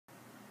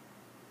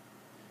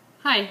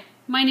Hi,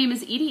 my name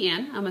is Edie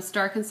Ann. I'm a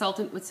star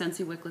consultant with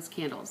Scentsy Wickless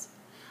Candles.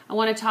 I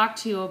want to talk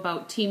to you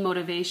about team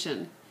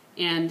motivation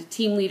and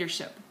team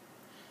leadership,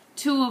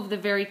 two of the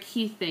very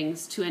key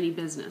things to any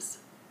business.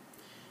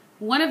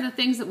 One of the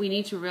things that we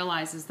need to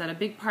realize is that a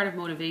big part of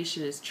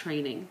motivation is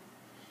training.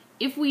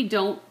 If we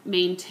don't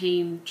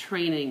maintain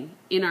training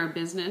in our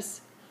business,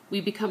 we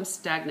become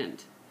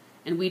stagnant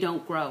and we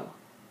don't grow.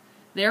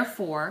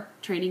 Therefore,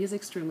 training is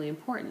extremely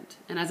important.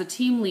 And as a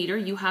team leader,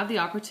 you have the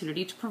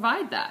opportunity to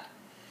provide that.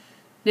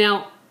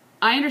 Now,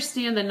 I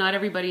understand that not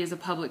everybody is a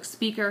public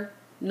speaker,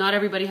 not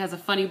everybody has a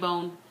funny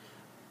bone,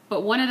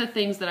 but one of the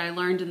things that I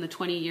learned in the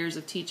 20 years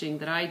of teaching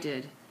that I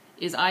did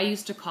is I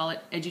used to call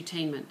it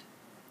edutainment.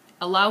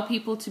 Allow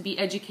people to be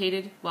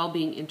educated while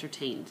being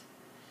entertained.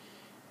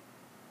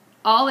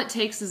 All it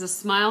takes is a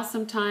smile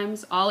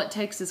sometimes, all it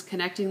takes is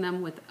connecting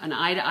them with an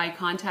eye-to-eye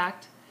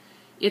contact.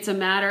 It's a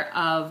matter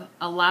of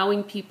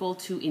allowing people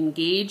to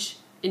engage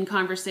in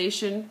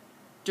conversation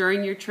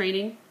during your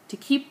training to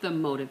keep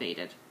them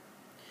motivated.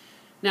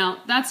 Now,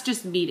 that's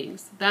just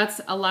meetings. That's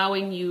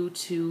allowing you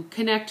to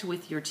connect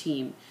with your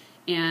team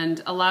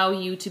and allow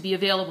you to be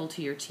available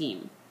to your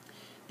team.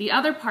 The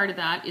other part of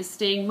that is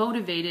staying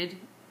motivated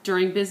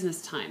during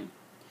business time.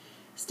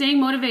 Staying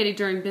motivated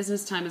during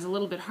business time is a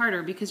little bit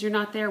harder because you're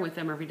not there with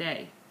them every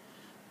day.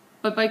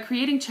 But by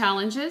creating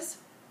challenges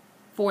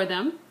for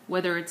them,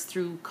 whether it's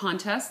through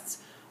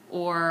contests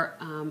or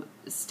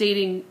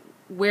stating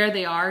where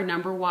they are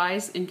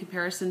number-wise in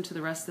comparison to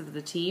the rest of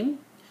the team,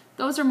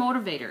 those are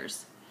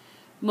motivators.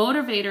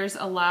 Motivators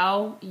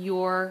allow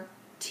your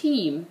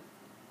team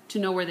to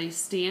know where they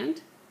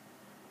stand,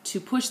 to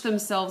push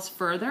themselves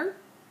further,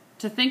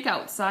 to think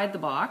outside the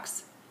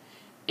box,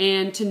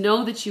 and to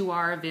know that you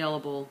are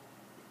available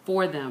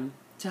for them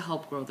to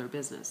help grow their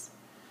business.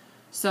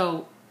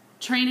 So,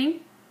 training,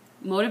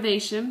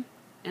 motivation,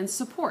 and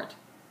support.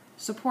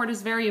 Support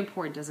is very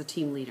important as a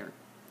team leader.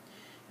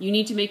 You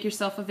need to make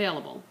yourself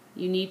available.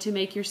 You need to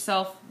make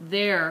yourself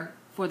there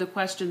for the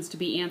questions to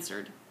be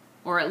answered,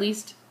 or at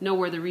least know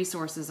where the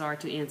resources are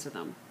to answer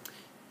them.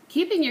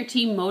 Keeping your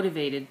team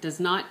motivated does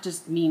not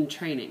just mean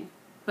training,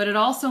 but it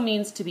also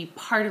means to be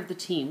part of the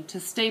team, to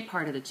stay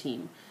part of the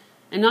team,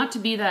 and not to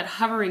be that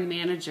hovering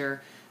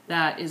manager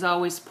that is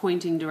always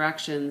pointing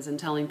directions and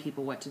telling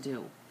people what to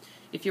do.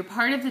 If you're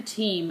part of the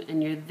team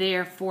and you're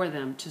there for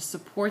them to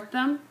support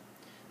them,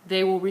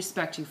 they will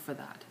respect you for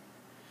that.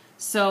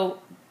 So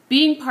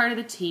being part of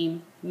the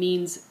team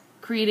means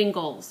creating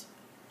goals,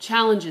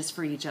 challenges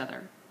for each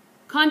other,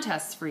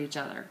 contests for each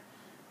other.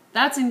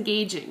 That's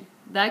engaging.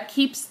 That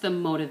keeps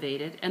them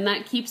motivated and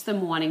that keeps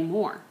them wanting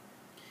more.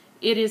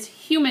 It is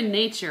human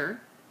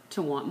nature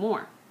to want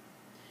more.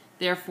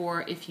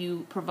 Therefore, if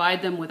you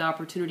provide them with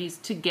opportunities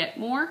to get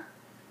more,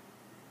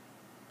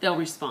 they'll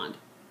respond.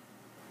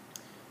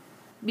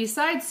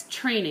 Besides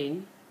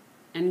training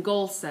and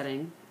goal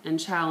setting and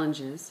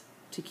challenges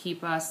to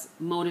keep us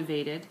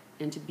motivated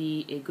and to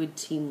be a good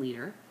team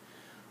leader,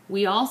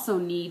 we also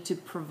need to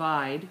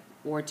provide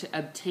or to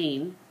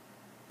obtain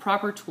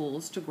proper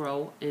tools to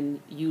grow and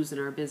use in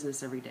our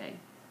business every day.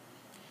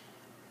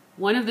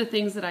 One of the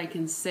things that I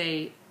can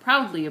say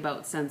proudly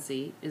about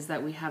Scentsy is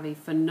that we have a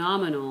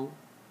phenomenal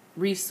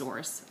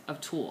resource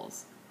of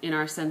tools in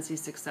our Scentsy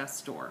Success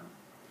store.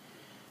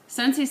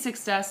 Scentsy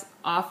Success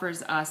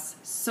offers us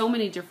so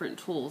many different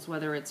tools,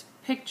 whether it's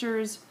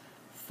pictures,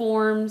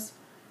 forms,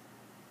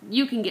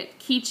 you can get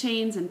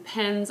keychains and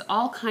pens,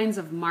 all kinds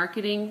of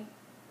marketing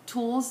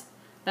tools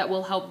that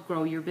will help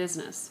grow your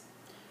business.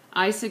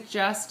 I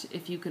suggest,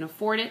 if you can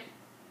afford it,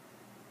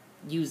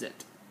 use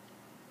it.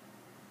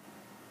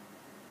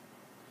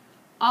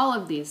 All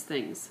of these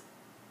things,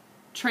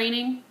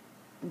 training,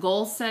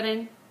 goal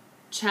setting,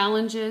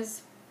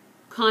 challenges,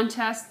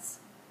 contests,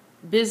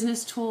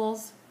 business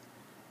tools,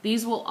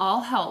 these will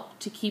all help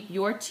to keep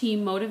your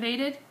team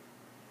motivated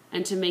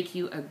and to make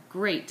you a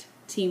great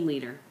team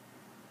leader.